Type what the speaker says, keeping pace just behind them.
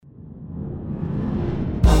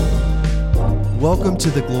Welcome to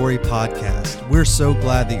the Glory Podcast. We're so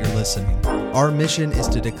glad that you're listening. Our mission is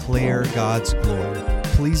to declare God's glory.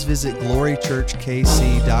 Please visit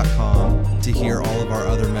glorychurchkc.com to hear all of our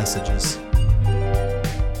other messages.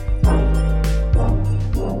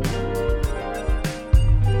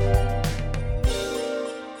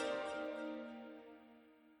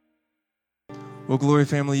 Well, Glory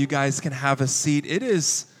family, you guys can have a seat.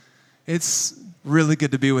 It's really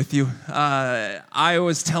good to be with you. I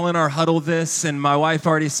was telling our huddle this, and my wife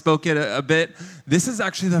already spoke it a bit. This is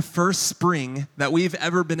actually the first spring that we've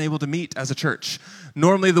ever been able to meet as a church.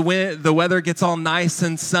 Normally, the weather gets all nice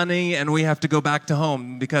and sunny, and we have to go back to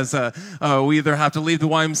home because we either have to leave the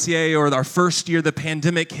YMCA or our first year the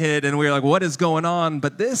pandemic hit, and we were like, what is going on?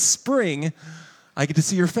 But this spring, I get to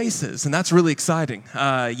see your faces, and that's really exciting.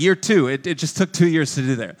 Year two, it just took 2 years to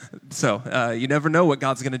do that. So you never know what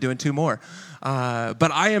God's going to do in 2 more.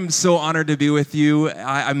 But I am so honored to be with you.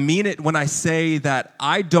 I mean it when I say that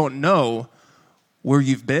I don't know where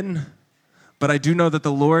you've been, but I do know that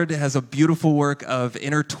the Lord has a beautiful work of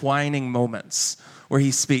intertwining moments where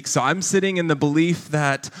he speaks. So I'm sitting in the belief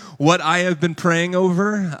that what I have been praying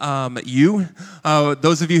over,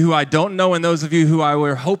 those of you who I don't know and those of you who I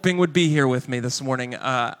were hoping would be here with me this morning,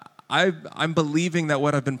 I'm believing that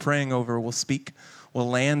what I've been praying over will speak, will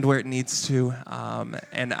land where it needs to,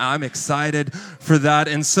 and I'm excited for that.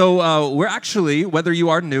 And so we're actually, whether you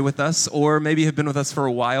are new with us or maybe have been with us for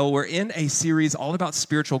a while, we're in a series all about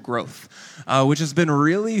spiritual growth, which has been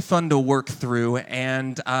really fun to work through.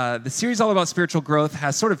 And the series all about spiritual growth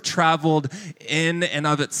has sort of traveled in and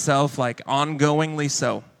of itself, like ongoingly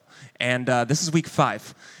so. And this is week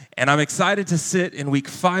 5. And I'm excited to sit in week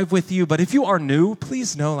 5 with you. But if you are new,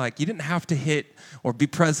 please know, like, you didn't have to hit or be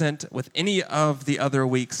present with any of the other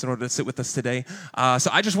weeks in order to sit with us today. So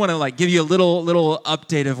I just want to give you a little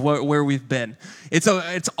update of where we've been. It's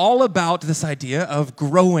all about this idea of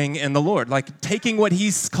growing in the Lord, like taking what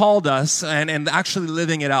he's called us and actually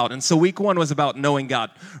living it out. And so week 1 was about knowing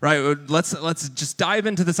God, right? Let's just dive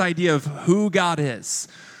into this idea of who God is.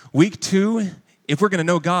 Week 2, if we're going to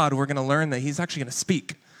know God, we're going to learn that he's actually going to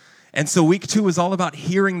speak. And so week 2 is all about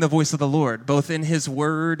hearing the voice of the Lord, both in his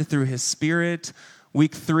word, through his spirit.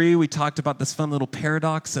 Week 3, we talked about this fun little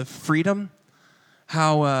paradox of freedom,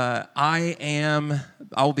 how I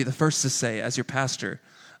will be the first to say, as your pastor,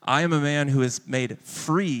 I am a man who is made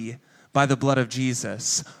free by the blood of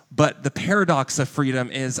Jesus. But the paradox of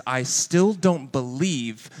freedom is I still don't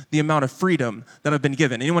believe the amount of freedom that I've been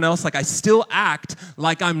given. Anyone else? I still act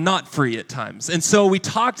like I'm not free at times. And so we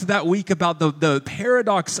talked that week about the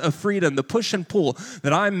paradox of freedom, the push and pull,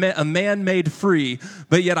 that I'm a man made free,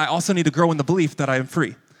 but yet I also need to grow in the belief that I am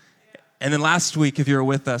free. And then last week, if you were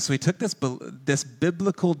with us, we took this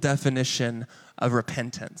biblical definition of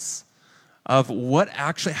repentance, of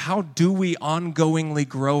how do we ongoingly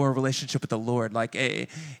grow our relationship with the Lord? How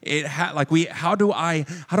do I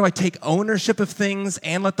take ownership of things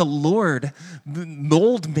and let the Lord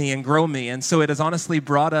mold me and grow me? And so it has honestly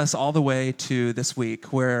brought us all the way to this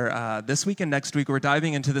week, where this week and next week we're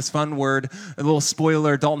diving into this fun word. A little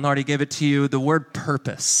spoiler, Dalton already gave it to you, the word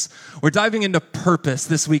purpose. We're diving into purpose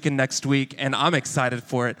this week and next week, and I'm excited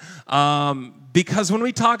for it because when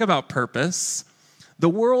we talk about purpose, the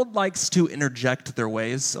world likes to interject their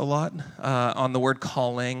ways a lot on the word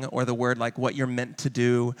calling or the word what you're meant to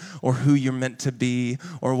do or who you're meant to be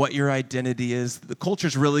or what your identity is. The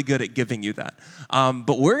culture's really good at giving you that.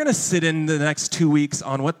 But we're going to sit in the next 2 weeks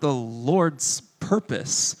on what the Lord's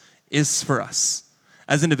purpose is for us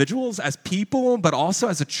as individuals, as people, but also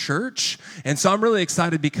as a church. And so I'm really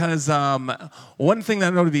excited because one thing that I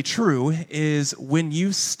know to be true is when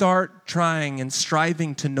you start trying and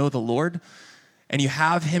striving to know the Lord, and you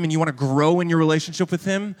have him and you want to grow in your relationship with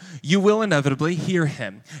him, you will inevitably hear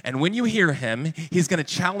him. And when you hear him, he's going to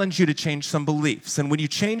challenge you to change some beliefs. And when you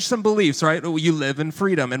change some beliefs, right, you live in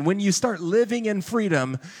freedom. And when you start living in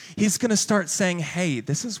freedom, he's going to start saying, hey,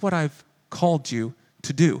 this is what I've called you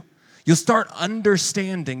to do. You'll start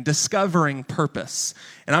understanding, discovering purpose.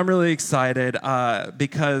 And I'm really excited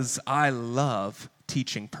because I love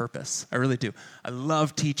teaching purpose. I really do. I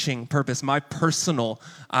love teaching purpose. I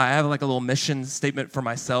have a little mission statement for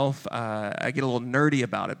myself. I get a little nerdy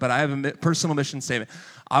about it, but I have a personal mission statement.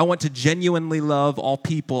 I want to genuinely love all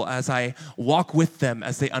people as I walk with them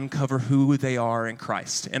as they uncover who they are in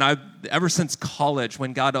Christ. And ever since college,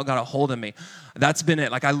 when God got a hold of me, that's been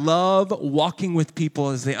it. I love walking with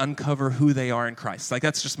people as they uncover who they are in Christ.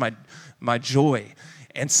 That's just my joy.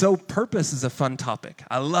 And so purpose is a fun topic.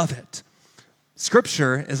 I love it.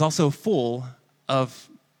 Scripture is also full of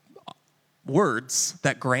words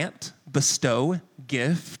that grant, bestow,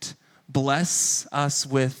 gift, bless us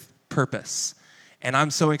with purpose. And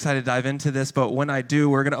I'm so excited to dive into this, but when I do,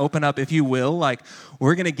 we're going to open up, if you will,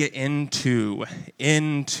 we're going to get into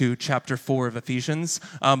chapter 4 of Ephesians.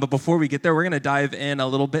 But before we get there, we're going to dive in a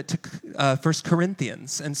little bit to 1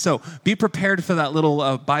 Corinthians. And so be prepared for that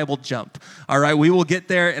little Bible jump. All right, we will get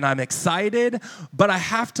there, and I'm excited, but I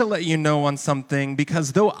have to let you know on something,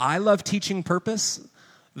 because though I love teaching purpose,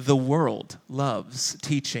 the world loves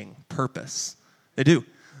teaching purpose. They do.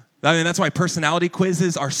 I mean, that's why personality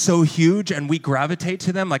quizzes are so huge, and we gravitate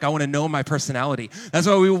to them. I want to know my personality. That's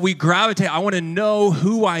why we gravitate. I want to know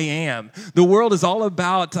who I am. The world is all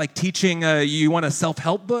about teaching. You want a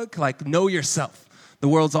self-help book? Know yourself. The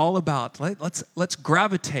world's all about let's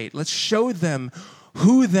gravitate. Let's show them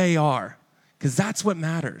who they are, because that's what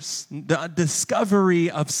matters. The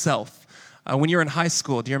discovery of self. When you're in high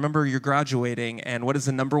school, do you remember you're graduating, and what is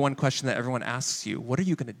the number one question that everyone asks you? What are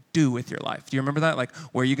you going to do with your life? Do you remember that?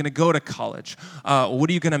 Where are you going to go to college? What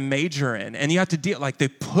are you going to major in? And you have to deal, they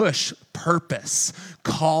push purpose,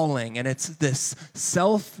 calling, and it's this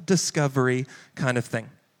self-discovery kind of thing.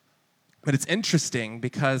 But it's interesting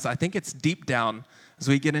because I think it's deep down, as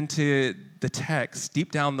we get into the text,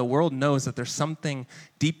 deep down the world knows that there's something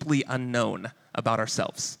deeply unknown about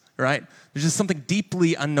ourselves. Right? There's just something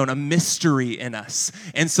deeply unknown, a mystery in us.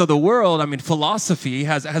 And so the world, philosophy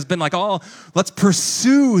has been let's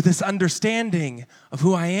pursue this understanding of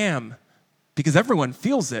who I am, because everyone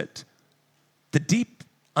feels it, the deep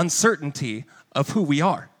uncertainty of who we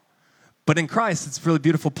are. But in Christ, it's really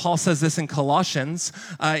beautiful. Paul says this in Colossians.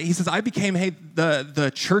 He says, I became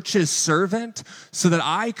the church's servant so that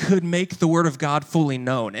I could make the word of God fully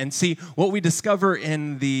known. And see, what we discover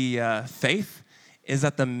in the faith is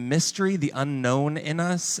that the mystery, the unknown in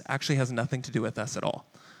us, actually has nothing to do with us at all.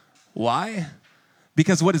 Why?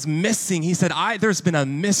 Because what is missing, he said, there's been a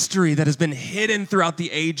mystery that has been hidden throughout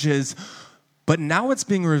the ages, but now it's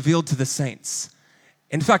being revealed to the saints.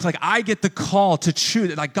 In fact, I get the call to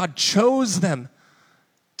choose, God chose them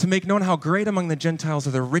to make known how great among the Gentiles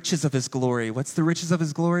are the riches of his glory. What's the riches of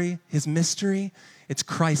his glory? His mystery? It's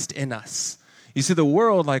Christ in us. You see, the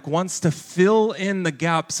world wants to fill in the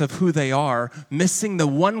gaps of who they are. Missing the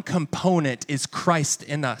one component is Christ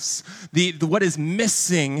in us. What is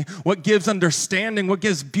missing, what gives understanding, what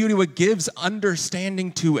gives beauty, what gives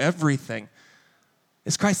understanding to everything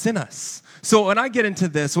is Christ in us. So when I get into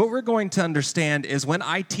this, what we're going to understand is when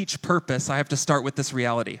I teach purpose, I have to start with this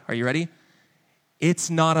reality. Are you ready? It's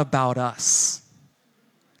not about us.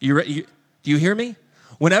 Do you hear me?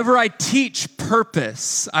 Whenever I teach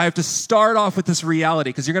purpose, I have to start off with this reality,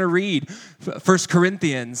 because you're going to read 1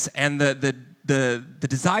 Corinthians, and the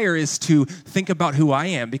desire is to think about who I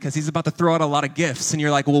am, because he's about to throw out a lot of gifts, and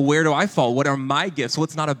you're like, well, where do I fall? What are my gifts? Well,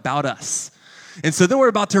 it's not about us. And so then we're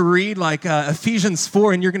about to read Ephesians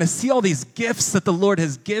 4, and you're going to see all these gifts that the Lord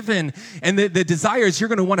has given, and the desire is you're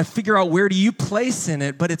going to want to figure out where do you place in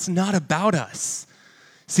it, but it's not about us.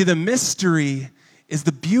 See, the mystery is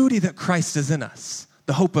the beauty that Christ is in us.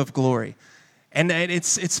 The hope of glory. And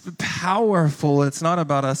it's powerful. It's not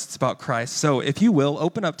about us, it's about Christ. So if you will,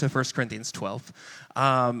 open up to 1 Corinthians 12.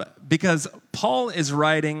 Because Paul is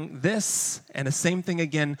writing this and the same thing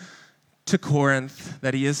again to Corinth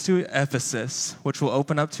that he is to Ephesus, which we'll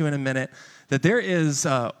open up to in a minute, that there is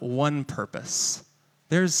one purpose.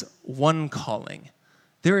 There's one calling.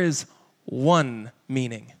 There is one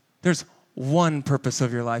meaning. There's one purpose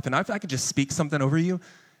of your life. And if I could just speak something over you,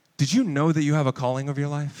 did you know that you have a calling over your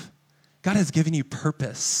life? God has given you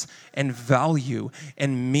purpose and value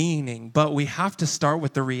and meaning, but we have to start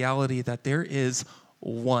with the reality that there is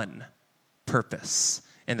one purpose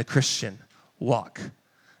in the Christian walk.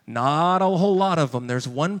 Not a whole lot of them. There's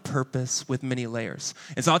one purpose with many layers.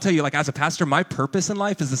 And so I'll tell you, as a pastor, my purpose in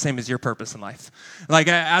life is the same as your purpose in life.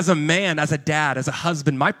 As a man, as a dad, as a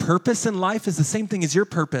husband, my purpose in life is the same thing as your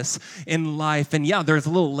purpose in life. And yeah, there's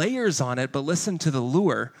little layers on it, but listen to the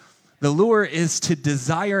lure. The lure is to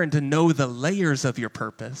desire and to know the layers of your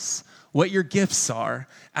purpose, what your gifts are,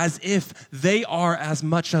 as if they are as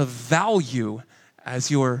much of value as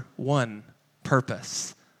your one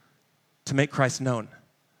purpose, to make Christ known.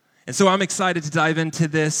 And so I'm excited to dive into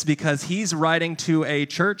this because he's writing to a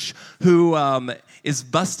church who is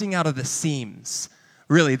busting out of the seams.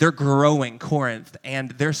 Really, they're growing, Corinth,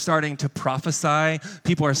 and they're starting to prophesy.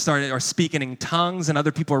 People are speaking in tongues, and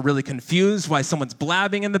other people are really confused why someone's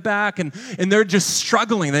blabbing in the back, and they're just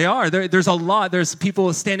struggling. They are. There's a lot. There's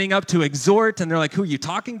people standing up to exhort, and they're like, who are you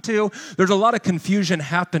talking to? There's a lot of confusion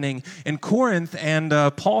happening in Corinth, and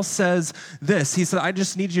Paul says this. He said, I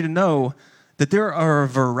just need you to know that there are a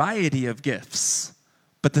variety of gifts,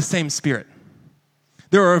 but the same Spirit.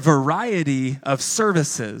 There are a variety of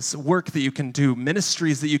services, work that you can do,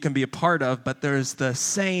 ministries that you can be a part of, but there's the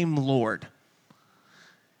same Lord.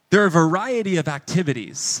 There are a variety of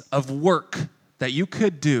activities, of work that you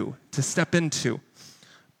could do to step into,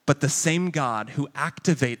 but the same God who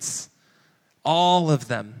activates all of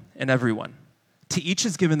them and everyone. To each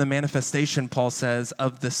is given the manifestation, Paul says,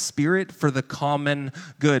 of the Spirit for the common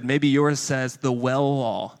good. Maybe yours says the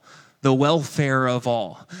well-all, the welfare of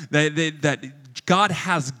all. That God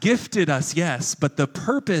has gifted us, yes, but the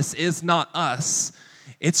purpose is not us.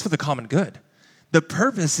 It's for the common good. The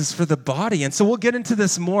purpose is for the body. And so we'll get into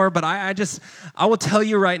this more, but I will tell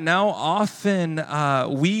you right now, often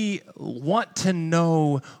we want to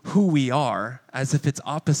know who we are as if it's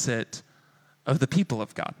opposite of the people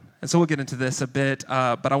of God. And so we'll get into this a bit,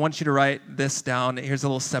 but I want you to write this down. Here's a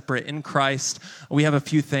little separate. In Christ, we have a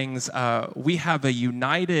few things. We have a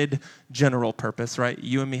united general purpose, right?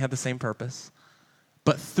 You and me have the same purpose.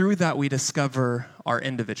 But through that, we discover our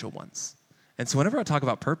individual ones. And so whenever I talk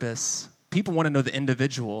about purpose, people want to know the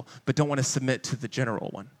individual, but don't want to submit to the general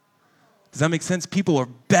one. Does that make sense? People are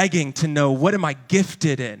begging to know, what am I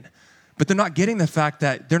gifted in? But they're not getting the fact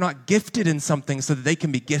that they're not gifted in something so that they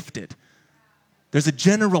can be gifted. There's a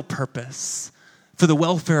general purpose for the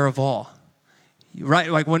welfare of all. Right?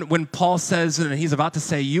 Like when Paul says, and he's about to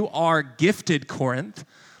say, you are gifted, Corinth.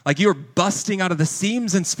 Like you're busting out of the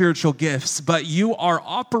seams in spiritual gifts, but you are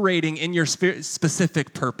operating in your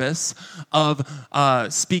specific purpose of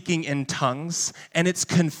speaking in tongues, and it's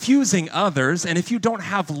confusing others. And if you don't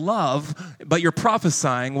have love, but you're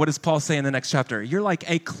prophesying, what does Paul say in the next chapter? You're like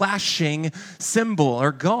a clashing cymbal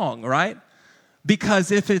or gong, right? Because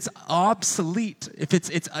if it's obsolete, if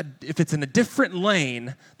it's in a different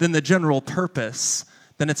lane than the general purpose,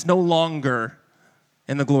 then it's no longer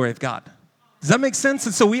in the glory of God. Does that make sense?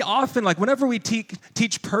 And so we often, like whenever we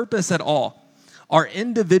teach purpose at all, our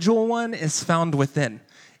individual one is found within.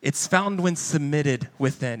 It's found when submitted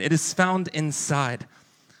within. It is found inside.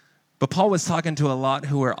 But Paul was talking to a lot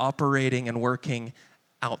who are operating and working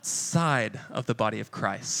outside of the body of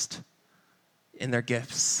Christ in their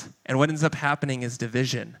gifts. And what ends up happening is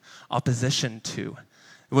division, opposition to.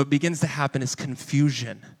 What begins to happen is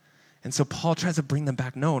confusion. And so Paul tries to bring them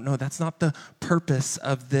back. No, that's not the purpose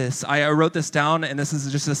of this. I wrote this down, and this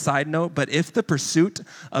is just a side note, but if the pursuit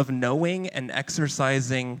of knowing and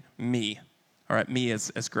exercising me, all right, me as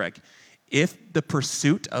Greg, if the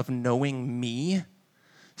pursuit of knowing me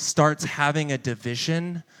starts having a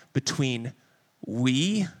division between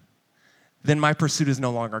we, then my pursuit is no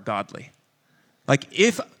longer godly. Like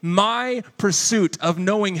if my pursuit of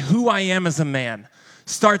knowing who I am as a man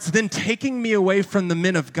starts then taking me away from the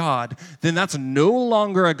men of God, then that's no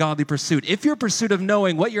longer a godly pursuit. If your pursuit of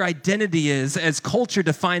knowing what your identity is, as culture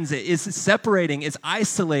defines it, is separating, is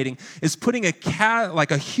isolating, is putting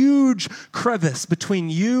like a huge crevice between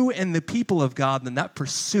you and the people of God, then that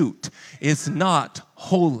pursuit is not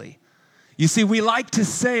holy. You see, we like to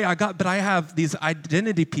say, but I have these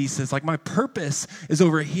identity pieces, like my purpose is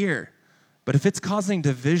over here. But if it's causing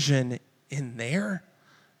division in there,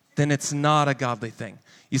 then it's not a godly thing.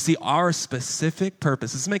 You see, our specific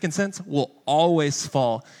purpose, is this making sense? Will always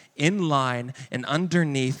fall in line and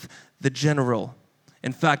underneath the general.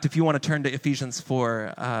 In fact, if you want to turn to Ephesians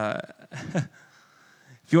 4,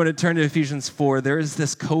 there is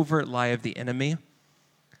this covert lie of the enemy.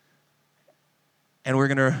 And we're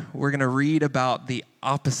gonna read about the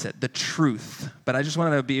opposite, the truth. But I just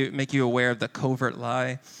want to make you aware of the covert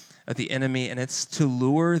lie of the enemy, and it's to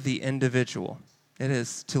lure the individual. It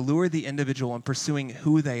is to lure the individual in pursuing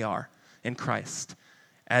who they are in Christ,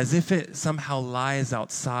 as if it somehow lies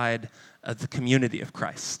outside of the community of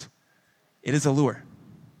Christ. It is a lure.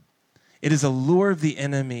 It is a lure of the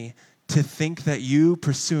enemy to think that you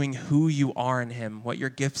pursuing who you are in him, what your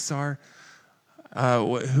gifts are,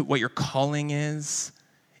 what your calling is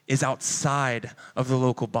outside of the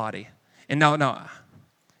local body. And now,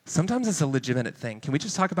 sometimes it's a legitimate thing. Can we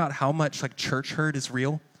just talk about how much like church hurt is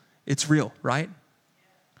real? It's real, right?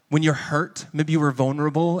 When you're hurt, maybe you were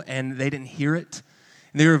vulnerable and they didn't hear it.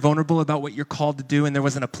 And they were vulnerable about what you're called to do and there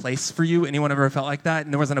wasn't a place for you. Anyone ever felt like that?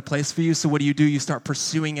 And there wasn't a place for you, so what do? You start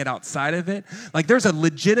pursuing it outside of it. Like there's a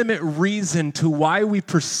legitimate reason to why we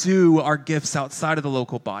pursue our gifts outside of the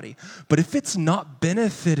local body. But if it's not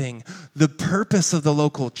benefiting the purpose of the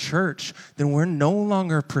local church, then we're no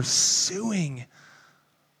longer pursuing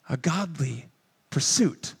a godly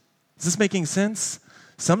pursuit. Is this making sense?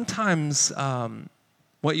 Sometimes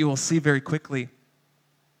what you will see very quickly,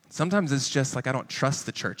 sometimes it's just like I don't trust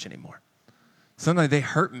the church anymore. Sometimes they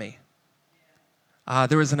hurt me.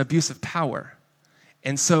 There was an abuse of power.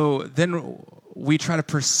 And so then we try to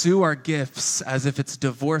pursue our gifts as if it's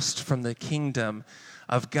divorced from the kingdom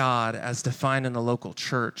of God as defined in the local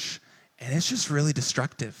church. And it's just really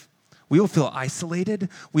destructive. We will feel isolated.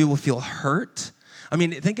 We will feel hurt. I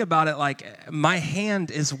mean, think about it like my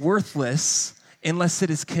hand is worthless unless it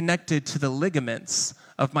is connected to the ligaments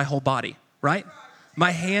of my whole body, right?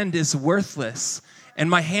 My hand is worthless, and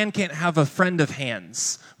my hand can't have a friend of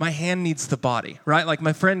hands. My hand needs the body, right? Like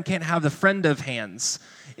my friend can't have the friend of hands.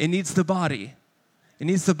 It needs the body. It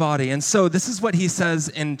needs the body. And so this is what he says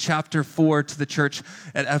in chapter 4 to the church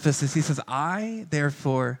at Ephesus. He says, I,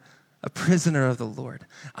 therefore, a prisoner of the Lord,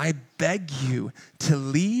 I beg you to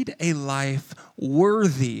lead a life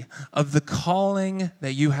worthy of the calling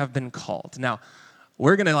that you have been called. Now,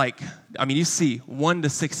 we're going to you see 1 to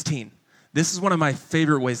 16. This is one of my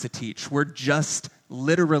favorite ways to teach. We're just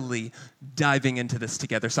literally diving into this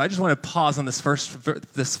together. So I just want to pause on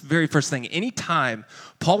this very first thing. Anytime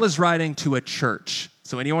Paul is writing to a church,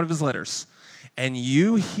 so any one of his letters, and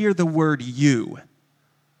you hear the word you,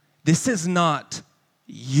 this is not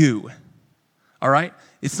you, all right?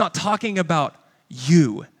 It's not talking about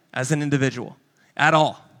you as an individual at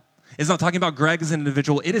all. It's not talking about Greg as an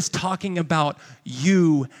individual. It is talking about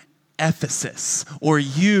you, Ephesus, or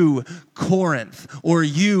you, Corinth, or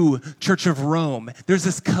you, Church of Rome. There's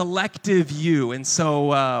this collective you. And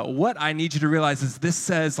so what I need you to realize is this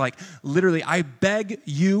says, literally, I beg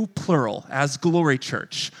you, plural, as Glory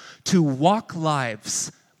Church, to walk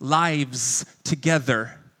lives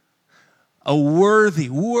together, a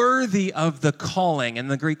worthy of the calling. In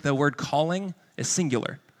the Greek, the word calling is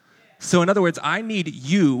singular. So in other words, I need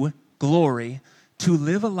you, Glory, to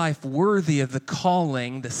live a life worthy of the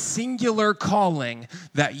calling, the singular calling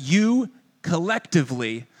that you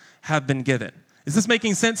collectively have been given. Is this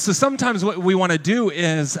making sense? So sometimes what we want to do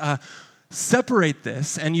is separate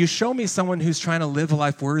this, and you show me someone who's trying to live a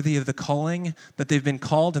life worthy of the calling that they've been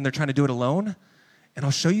called, and they're trying to do it alone, and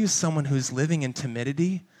I'll show you someone who's living in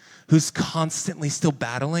timidity, who's constantly still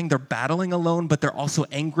battling. They're battling alone, but they're also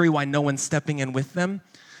angry why no one's stepping in with them.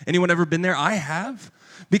 Anyone ever been there? I have.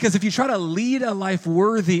 Because if you try to lead a life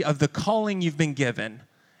worthy of the calling you've been given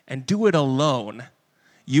and do it alone,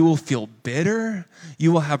 you will feel bitter.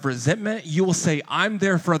 You will have resentment. You will say, I'm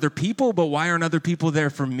there for other people, but why aren't other people there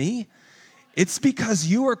for me? It's because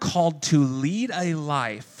you are called to lead a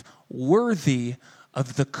life worthy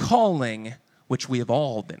of the calling which we have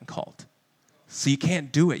all been called. So you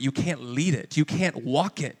can't do it. You can't lead it. You can't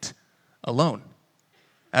walk it alone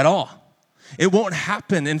at all. It won't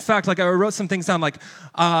happen. In fact, I wrote some things down,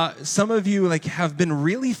 some of you have been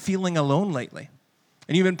really feeling alone lately.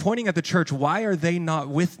 And you've been pointing at the church, why are they not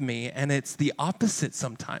with me? And it's the opposite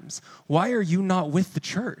sometimes. Why are you not with the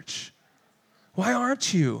church? Why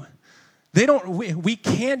aren't you? We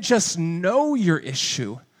can't just know your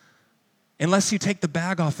issue unless you take the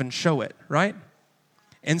bag off and show it, right?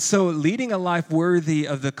 And so leading a life worthy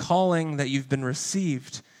of the calling that you've been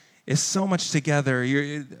received is so much together.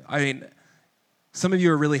 Some of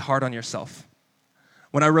you are really hard on yourself.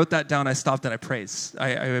 When I wrote that down, I stopped and I prayed.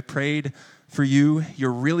 I prayed for you.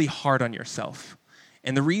 You're really hard on yourself.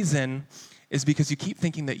 And the reason is because you keep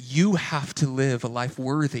thinking that you have to live a life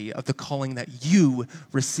worthy of the calling that you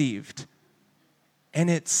received. And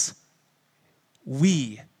it's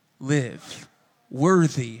we live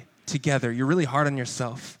worthy together. You're really hard on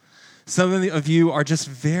yourself. Some of you are just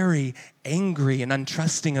very angry and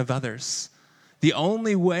untrusting of others. The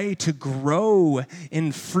only way to grow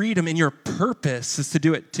in freedom in your purpose is to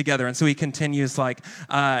do it together. And so he continues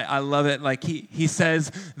I love it. He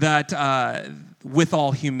says that with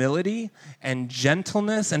all humility and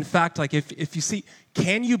gentleness. In fact, if you see,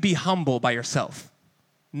 can you be humble by yourself?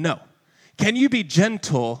 No. Can you be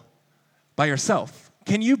gentle by yourself?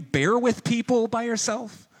 Can you bear with people by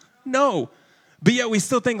yourself? No. But yet we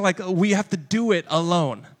still think we have to do it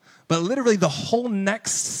alone. But literally the whole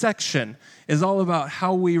next section is all about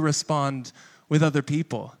how we respond with other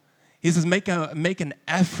people. He says, make an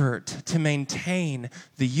effort to maintain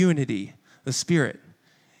the unity, the Spirit.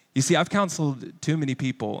 You see, I've counseled too many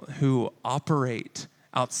people who operate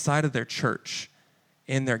outside of their church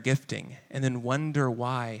in their gifting and then wonder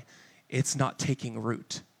why it's not taking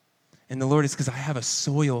root. And the Lord is because I have a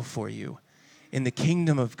soil for you in the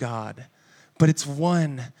kingdom of God. But it's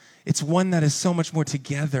one that is so much more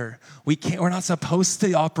together. We're not supposed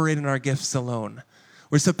to operate in our gifts alone.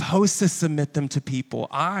 We're supposed to submit them to people.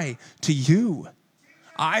 To you.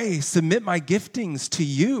 I submit my giftings to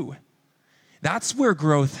you. That's where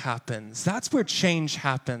growth happens. That's where change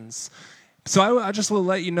happens. So I just will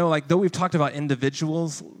let you know, though we've talked about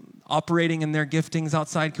individuals operating in their giftings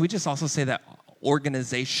outside, can we just also say that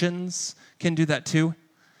organizations can do that too?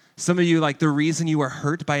 Some of you, like, the reason you were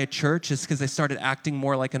hurt by a church is because they started acting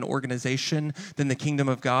more like an organization than the kingdom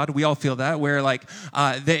of God. We all feel that, where, like,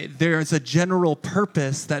 there's a general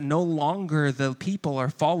purpose that no longer the people are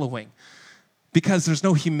following because there's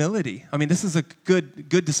no humility. I mean, this is a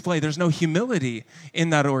good display. There's no humility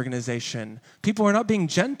in that organization. People are not being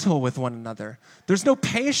gentle with one another. There's no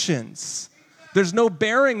patience. There's no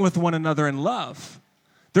bearing with one another in love.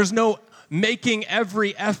 There's no making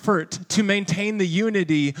every effort to maintain the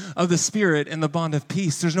unity of the Spirit and the bond of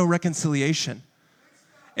peace. There's no reconciliation.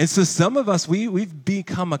 And so some of us, we've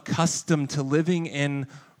become accustomed to living in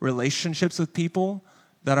relationships with people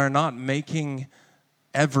that are not making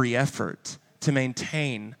every effort to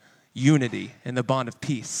maintain unity and the bond of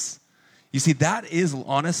peace. You see, that is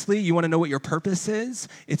honestly, you want to know what your purpose is?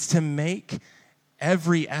 It's to make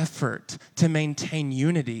every effort to maintain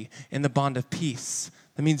unity in the bond of peace.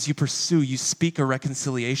 That means you speak a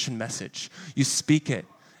reconciliation message. You speak it.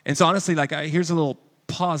 And so honestly, like, here's a little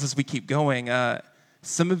pause as we keep going.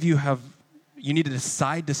 Some of you need to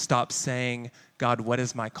decide to stop saying, God, what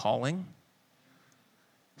is my calling?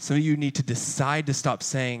 Some of you need to decide to stop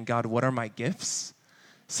saying, God, what are my gifts?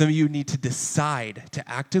 Some of you need to decide to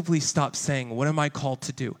actively stop saying, what am I called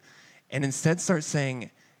to do? And instead start saying,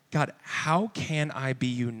 God, how can I be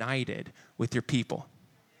united with your people?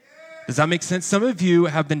 Does that make sense? Some of you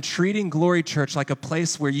have been treating Glory Church like a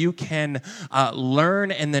place where you can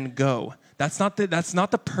learn and then go. That's not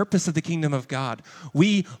the purpose of the kingdom of God.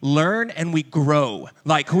 We learn and we grow.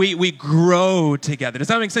 Like, we grow together. Does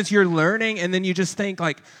that make sense? You're learning and then you just think,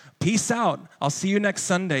 like, peace out. I'll see you next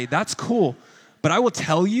Sunday. That's cool. But I will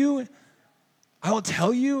tell you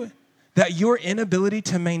that your inability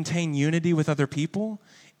to maintain unity with other people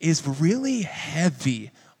is really heavy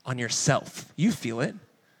on yourself. You feel it.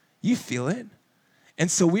 You feel it. And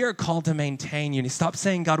so we are called to maintain unity. Stop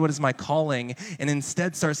saying, God, what is my calling? And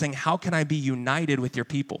instead start saying, how can I be united with your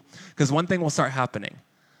people? Because one thing will start happening.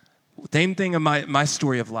 Same thing in my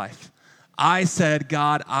story of life. I said,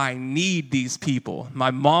 God, I need these people.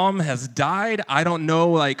 My mom has died. I don't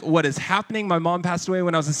know, like, what is happening. My mom passed away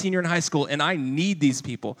when I was a senior in high school, and I need these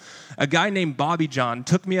people. A guy named Bobby John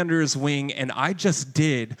took me under his wing, and I just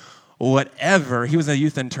did whatever. He was a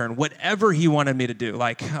youth intern. Whatever he wanted me to do.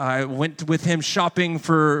 Like, I went with him shopping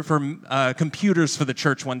for computers for the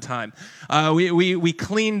church one time. We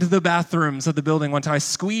cleaned the bathrooms of the building one time. I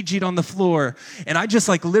squeegeed on the floor. And I just,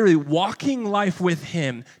 like, literally walking life with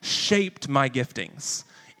him shaped my giftings.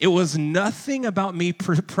 It was nothing about me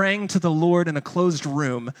praying to the Lord in a closed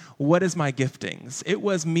room. What is my giftings? It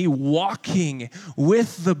was me walking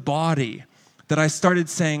with the body that I started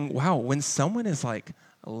saying, wow, when someone is, like,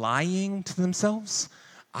 lying to themselves,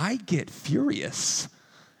 I get furious.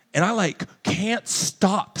 And I, like, can't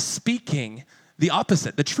stop speaking the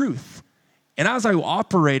opposite, the truth. And as I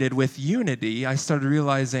operated with unity, I started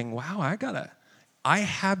realizing, wow, I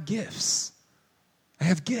have gifts. I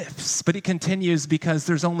have gifts. But it continues because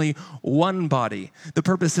there's only one body. The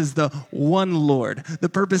purpose is the one Lord. The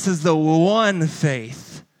purpose is the one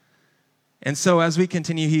faith. And so as we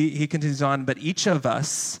continue, he continues on, but each of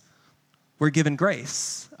us, we're given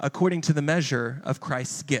grace according to the measure of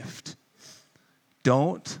Christ's gift.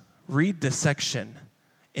 Don't read this section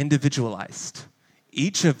individualized.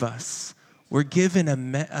 Each of us, we're given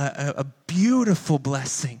a beautiful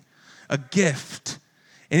blessing, a gift.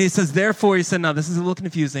 And he says, therefore, he said, now this is a little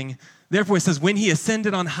confusing. Therefore, he says, when he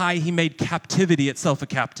ascended on high, he made captivity itself a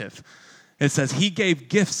captive. It says he gave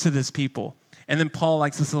gifts to this people. And then Paul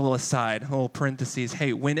likes this little aside, a little parentheses.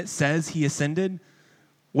 Hey, when it says he ascended,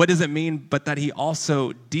 what does it mean but that he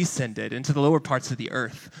also descended into the lower parts of the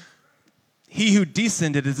earth? He who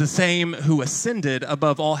descended is the same who ascended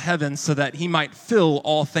above all heavens so that he might fill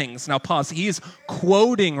all things. Now pause. He's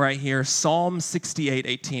quoting right here Psalm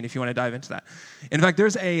 68:18 if you want to dive into that. In fact,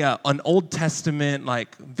 there's an Old Testament,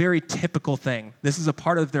 like, very typical thing. This is a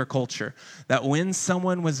part of their culture, that when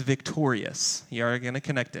someone was victorious, you are going to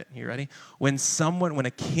connect it. You ready? When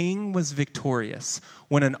a king was victorious,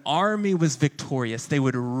 when an army was victorious, they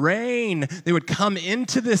would reign, they would come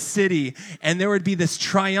into the city, and there would be this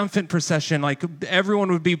triumphant procession, like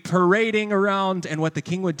everyone would be parading around, and what the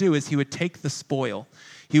king would do is he would take the spoil.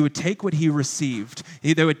 He would take what he received.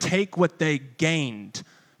 They would take what they gained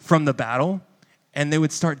from the battle, and they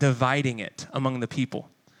would start dividing it among the people.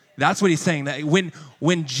 That's what he's saying. That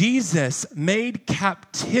when Jesus made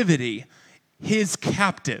captivity his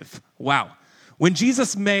captive, wow. When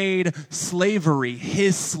Jesus made slavery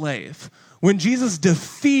his slave, when Jesus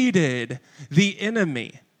defeated the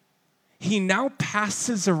enemy, he now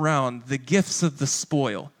passes around the gifts of the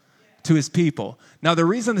spoil to his people. Now, the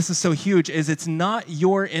reason this is so huge is it's not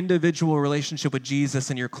your individual relationship with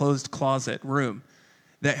Jesus in your closed closet room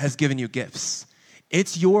that has given you gifts.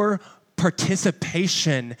 It's your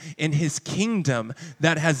participation in his kingdom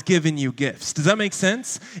that has given you gifts. Does that make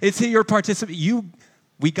sense? It's your participation.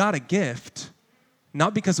 We got a gift,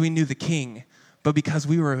 not because we knew the king, but because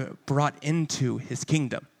we were brought into his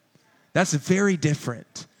kingdom. That's very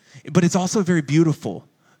different, but it's also very beautiful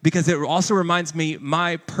because it also reminds me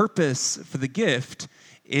my purpose for the gift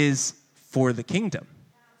is for the kingdom.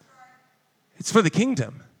 It's for the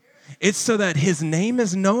kingdom. It's so that his name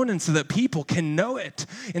is known and so that people can know it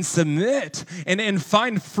and submit and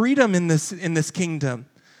find freedom in this kingdom.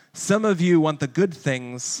 Some of you want the good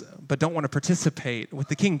things, but don't want to participate with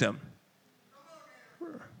the kingdom.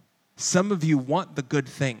 Some of you want the good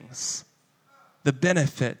things, the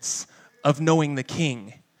benefits of knowing the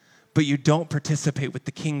king, but you don't participate with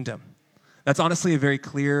the kingdom. That's honestly a very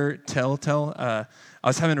clear telltale. I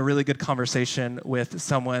was having a really good conversation with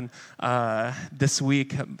someone this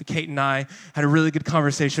week. Kate and I had a really good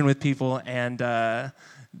conversation with people, and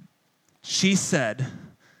she said,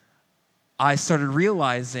 I started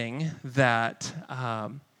realizing that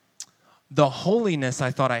the holiness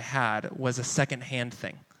I thought I had was a secondhand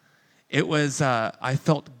thing. It was, I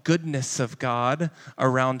felt goodness of God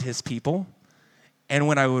around his people. And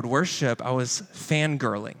when I would worship, I was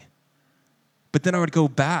fangirling. But then I would go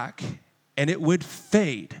back and it would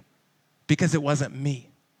fade because it wasn't me.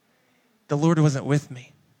 The Lord wasn't with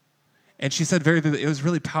me. And she said it was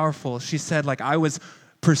really powerful. She said, like, I was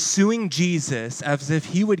pursuing Jesus as if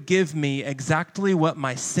he would give me exactly what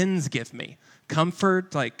my sins give me.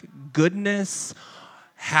 Comfort, like goodness,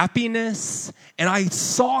 happiness, and I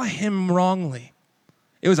saw him wrongly.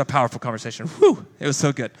 It was a powerful conversation. Whew, it was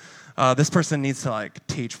so good. This person needs to like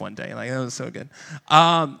teach one day. Like, it was so good.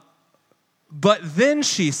 But then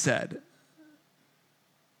she said,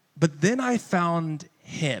 but then I found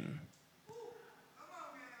him.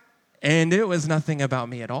 And it was nothing about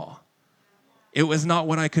me at all. It was not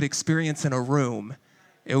what I could experience in a room.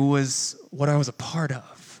 It was what I was a part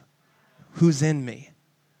of. Who's in me?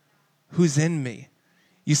 Who's in me?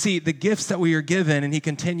 You see, the gifts that we are given, and he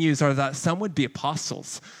continues, are that some would be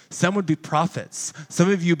apostles, some would be prophets,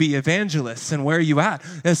 some of you be evangelists, and where are you at?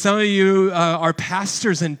 And some of you are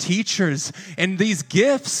pastors and teachers, and these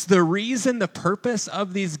gifts, the reason, the purpose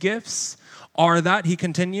of these gifts are that, he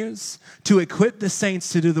continues, to equip the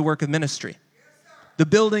saints to do the work of ministry, the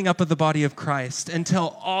building up of the body of Christ,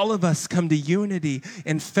 until all of us come to unity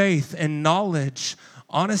in faith and knowledge.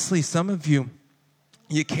 Honestly, some of you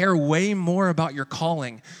care way more about your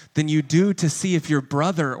calling than you do to see if your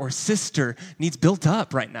brother or sister needs built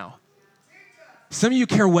up right now. Some of you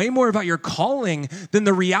care way more about your calling than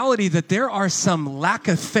the reality that there are some lack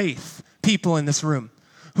of faith people in this room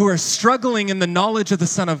who are struggling in the knowledge of the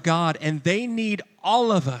Son of God, and they need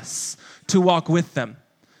all of us to walk with them.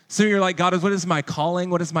 So you're like, God, what is my calling?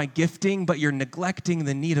 What is my gifting? But you're neglecting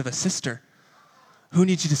the need of a sister who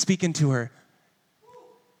needs you to speak into her.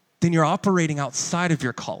 Then you're operating outside of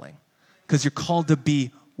your calling because you're called to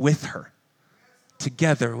be with her,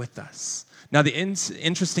 together with us. Now, the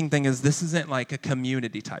interesting thing is this isn't like a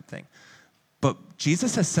community type thing, but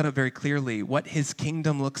Jesus has set up very clearly what his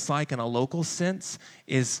kingdom looks like in a local sense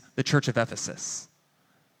is the church of Ephesus.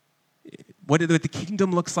 What the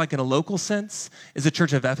kingdom looks like in a local sense is the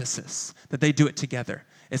church of Ephesus, that they do it together.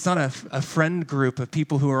 It's not a friend group of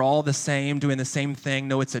people who are all the same, doing the same thing.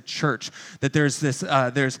 No, it's a church. That there's this,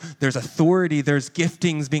 there's authority, there's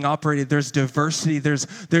giftings being operated, there's diversity,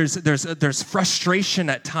 there's frustration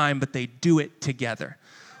at time, but they do it together.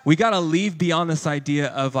 We got to leave beyond this idea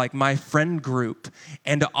of like my friend group,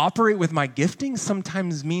 and to operate with my gifting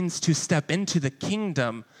sometimes means to step into the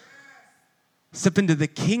kingdom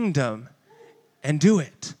and do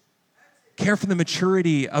it. Care for the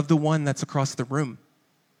maturity of the one that's across the room.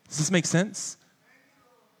 Does this make sense?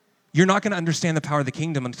 You're not going to understand the power of the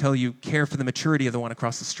kingdom until you care for the maturity of the one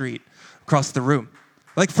across the street, across the room.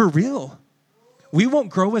 Like, for real. We won't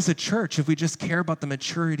grow as a church if we just care about the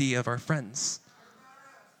maturity of our friends.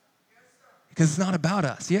 Because it's not about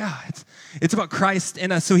us. Yeah, it's about Christ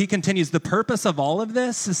in us. So he continues, the purpose of all of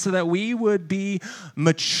this is so that we would be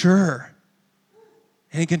mature.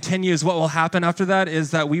 And he continues, what will happen after that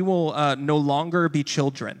is that we will no longer be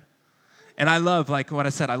children. And I love, like what I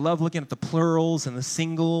said, I love looking at the plurals and the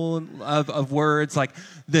single of words. Like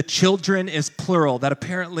the children is plural. That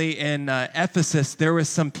apparently in Ephesus, there was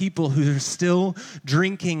some people who are still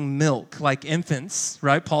drinking milk like infants,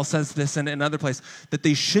 right? Paul says this in another place, that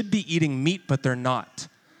they should be eating meat, but they're not.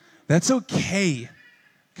 That's okay.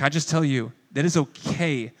 Can I just tell you, that is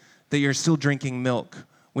okay that you're still drinking milk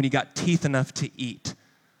when you got teeth enough to eat.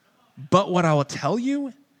 But what I will tell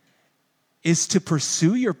you is to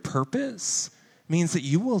pursue your purpose means that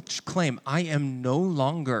you will claim, I am no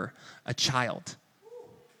longer a child,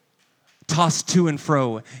 tossed to and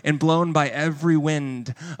fro and blown by every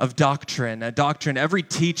wind of doctrine, every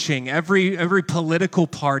teaching, every political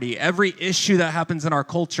party, every issue that happens in our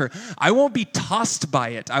culture. I won't be tossed by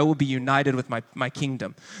it. I will be united with my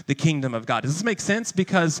kingdom, the kingdom of God. Does this make sense?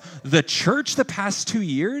 Because the church the past 2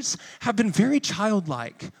 years have been very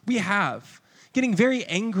childlike. We have. Getting very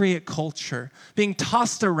angry at culture, being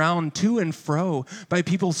tossed around to and fro by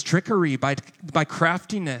people's trickery, by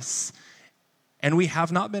craftiness. And we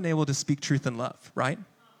have not been able to speak truth in love, right?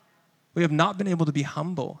 We have not been able to be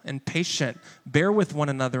humble and patient, bear with one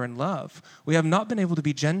another in love. We have not been able to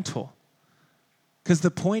be gentle. Because the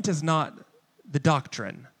point is not the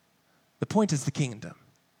doctrine. The point is the kingdom,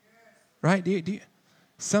 right?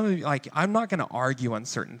 Some of you, I'm not going to argue on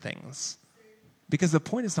certain things because the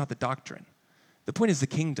point is not the doctrine. The point is the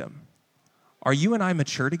kingdom. Are you and I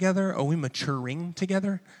mature together? Are we maturing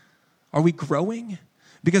together? Are we growing?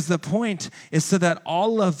 Because the point is so that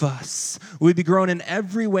all of us would be grown in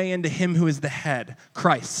every way into him who is the head,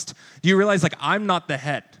 Christ. Do you realize, I'm not the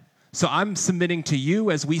head. So I'm submitting to you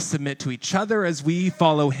as we submit to each other, as we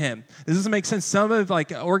follow him. Does this make sense? Some of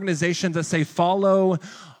organizations that say follow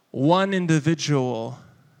one individual,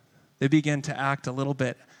 they begin to act a little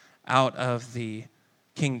bit out of the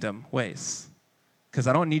kingdom ways. Because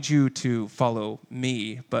I don't need you to follow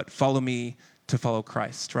me, but follow me to follow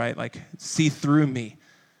Christ, right? See through me.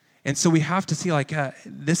 And so we have to see,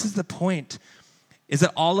 this is the point, is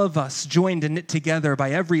that all of us joined and knit together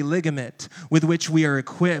by every ligament with which we are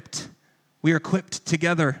equipped. We are equipped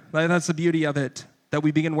together. That's the beauty of it, that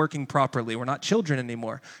we begin working properly. We're not children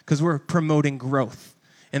anymore because we're promoting growth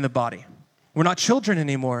in the body. We're not children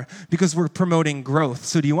anymore because we're promoting growth.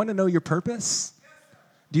 So do you want to know your purpose?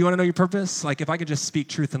 Do you want to know your purpose? If I could just speak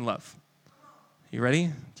truth and love. You ready?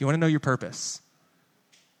 Do you want to know your purpose?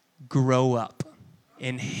 Grow up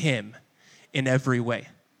in him in every way.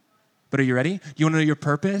 But are you ready? Do you want to know your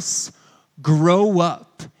purpose? Grow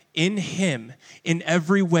up in him in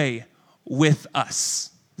every way with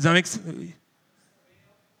us. Does that make sense?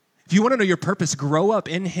 If you want to know your purpose, grow up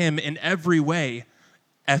in him in every way.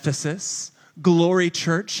 Ephesus, Glory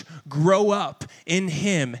Church, grow up in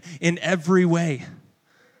him in every way.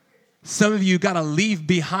 Some of you got to leave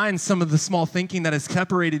behind some of the small thinking that has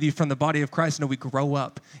separated you from the body of Christ. No, we grow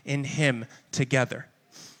up in him together.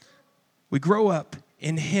 We grow up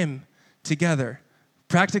in him together.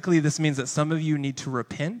 Practically, this means that some of you need to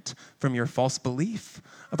repent from your false belief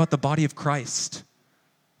about the body of Christ.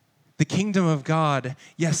 The kingdom of God,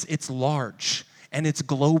 yes, it's large and it's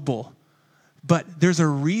global. But there's a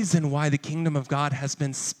reason why the kingdom of God has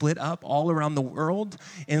been split up all around the world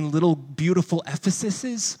in little beautiful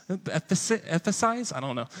Ephesus, I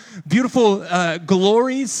don't know, beautiful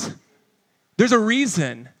glories. There's a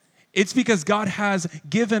reason. It's because God has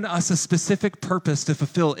given us a specific purpose to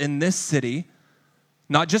fulfill in this city,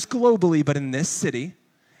 not just globally, but in this city.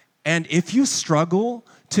 And if you struggle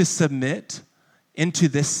to submit into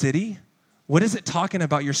this city, what is it talking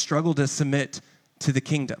about your struggle to submit to the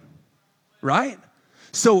kingdom? Right?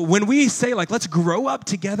 So when we say let's grow up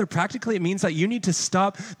together, practically it means that you need to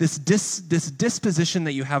stop this disposition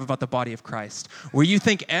that you have about the body of Christ, where you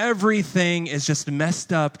think everything is just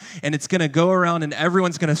messed up and it's going to go around and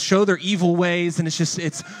everyone's going to show their evil ways and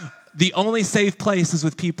it's the only safe place is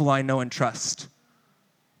with people I know and trust.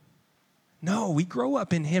 No, we grow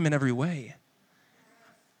up in him in every way.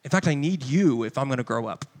 In fact, I need you if I'm going to grow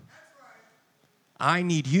up. I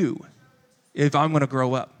need you if I'm going to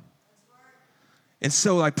grow up. And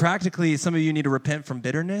so practically, some of you need to repent from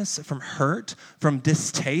bitterness, from hurt, from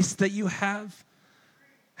distaste that you have.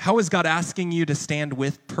 How is God asking you to stand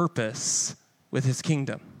with purpose with his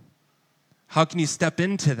kingdom? How can you step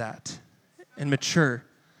into that and mature?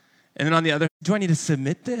 And then on the other, do I need to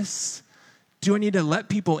submit this? Do I need to let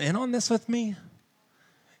people in on this with me?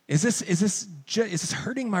 Is this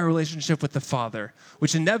hurting my relationship with the Father,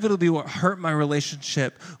 which inevitably will hurt my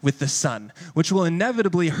relationship with the Son, which will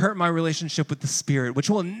inevitably hurt my relationship with the Spirit, which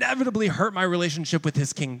will inevitably hurt my relationship with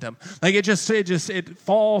his kingdom? It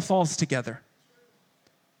falls together.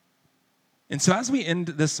 And so as we end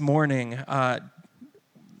this morning,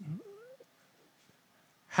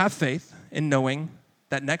 have faith in knowing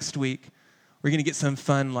that next week we're going to get some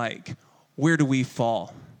fun, where do we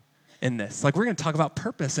fall in this? We're going to talk about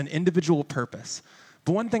purpose and individual purpose.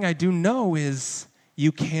 But one thing I do know is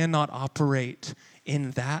you cannot operate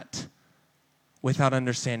in that without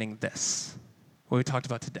understanding this, what we talked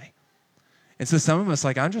about today. And so some of us,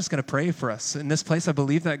 like, I'm just going to pray for us. In this place, I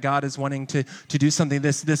believe that God is wanting to do something.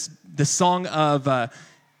 This song of,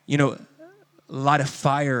 light a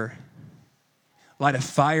fire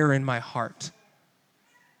in my heart.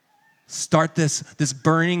 Start this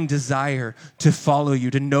burning desire to follow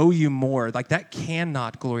you, to know you more. Like that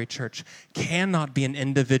cannot, Glory Church, cannot be an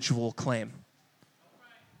individual claim.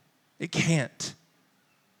 It can't.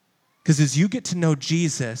 Because as you get to know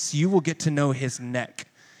Jesus, you will get to know his neck,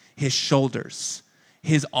 his shoulders,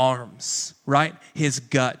 his arms, right? His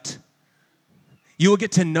gut. You will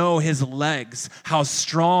get to know his legs, how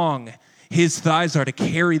strong his thighs are to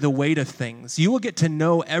carry the weight of things. You will get to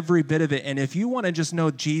know every bit of it. And if you want to just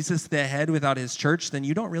know Jesus, the head, without his church, then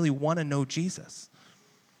you don't really want to know Jesus.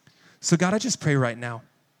 So God, I just pray right now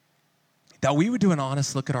that we would do an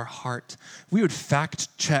honest look at our heart. We would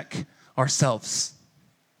fact check ourselves.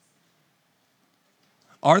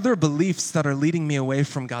 Are there beliefs that are leading me away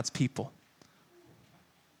from God's people?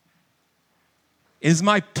 Is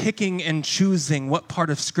my picking and choosing what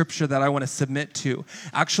part of Scripture that I want to submit to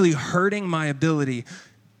actually hurting my ability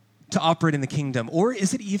to operate in the kingdom? Or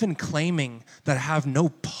is it even claiming that I have no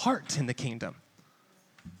part in the kingdom?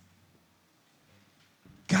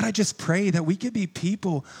 God, I just pray that we could be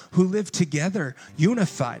people who live together,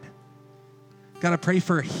 unified. God, I pray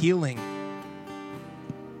for healing.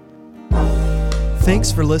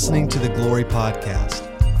 Thanks for listening to the Glory Podcast.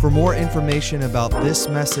 For more information about this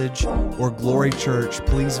message or Glory Church,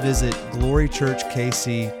 please visit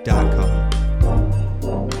glorychurchkc.com.